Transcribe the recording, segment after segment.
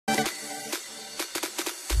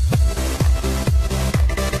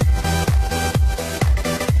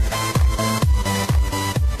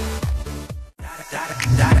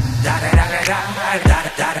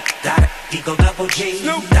Double G.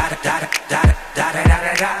 Snoop. Da da da da da da da da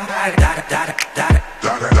da da da da da.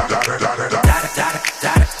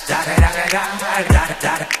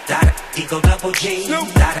 Eagle Double G.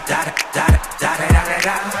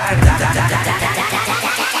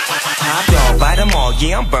 Top dog, bite them all,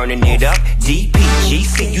 yeah, I'm burning it up.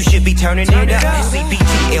 DPGC, you should be turning it up.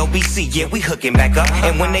 CBT, LBC, yeah, we hooking back up.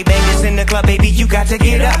 And when they bang this in the club, baby, you got to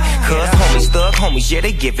get up. Cause homies, thug homies, yeah,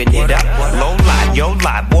 they giving it up. Low lie, yo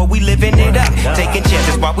lie, boy, we living it up. Taking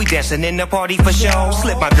chances while we dancing in the party for show.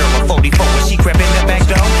 Slip my girl a 44 when she crept in the back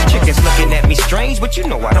door. Chickens looking at me strange, but you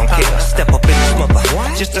know I don't care. Step up in this mother,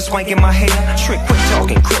 just a swank in my hair. Trick, quit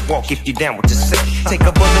talking, crip walk if you down with the set. Take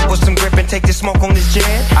a bullet with some grip and take the smoke on this jet.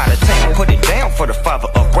 Out of town, put it down for the father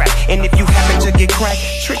of rap. And if you happen to get cracked,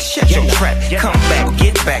 trick, shut your trap. Come back,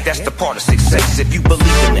 get back, that's the part of success. If you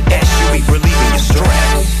believe in the S, you be relieving your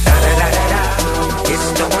stress. Da da da da da, it's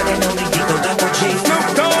the one and only Eagle Double G.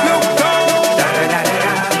 Snoop Dogg.